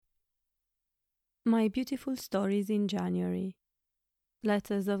My beautiful stories in January.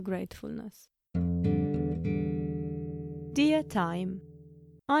 Letters of gratefulness. Dear Time,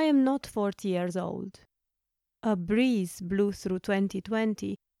 I am not 40 years old. A breeze blew through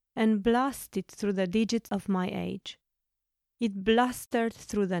 2020 and blasted through the digits of my age. It blustered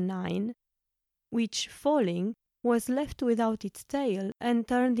through the 9, which, falling, was left without its tail and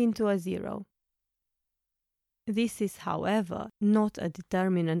turned into a 0. This is, however, not a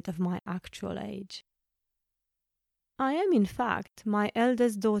determinant of my actual age. I am, in fact, my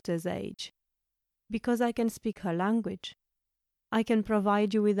eldest daughter's age, because I can speak her language. I can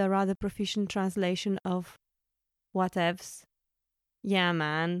provide you with a rather proficient translation of whatevs, yeah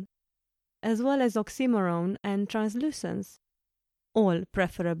man, as well as oxymoron and translucence, all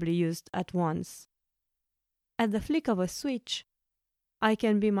preferably used at once. At the flick of a switch, I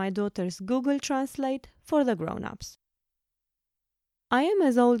can be my daughter's Google Translate for the grown-ups. I am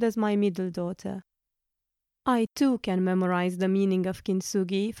as old as my middle daughter. I too can memorize the meaning of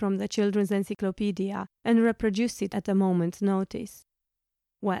kintsugi from the Children's Encyclopedia and reproduce it at a moment's notice.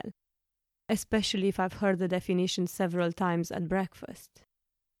 Well, especially if I've heard the definition several times at breakfast.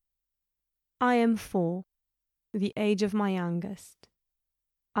 I am 4, the age of my youngest.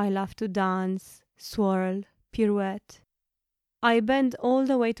 I love to dance, swirl, pirouette. I bend all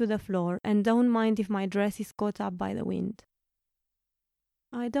the way to the floor and don't mind if my dress is caught up by the wind.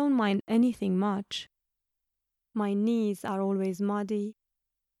 I don't mind anything much. My knees are always muddy,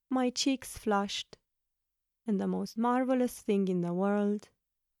 my cheeks flushed, and the most marvelous thing in the world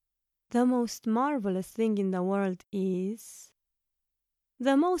is...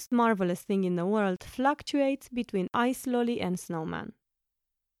 The most marvelous thing in the world fluctuates between ice lolly and snowman.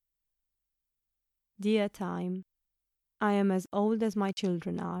 Dear Time, I am as old as my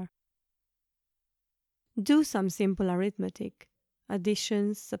children are. Do some simple arithmetic,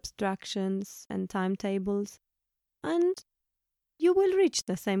 additions, subtractions, and timetables, and you will reach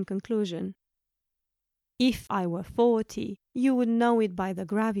the same conclusion. If I were 40, you would know it by the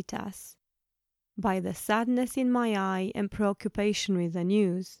gravitas, by the sadness in my eye and preoccupation with the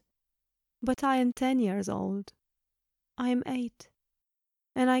news. But I am 10 years old. I am 8,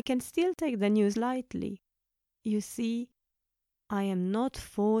 and I can still take the news lightly. You see, I am not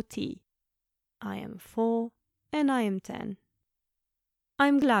 40. I am 4, and I am 10.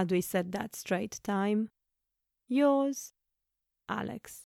 I'm glad we set that straight, Time. Yours, Alex.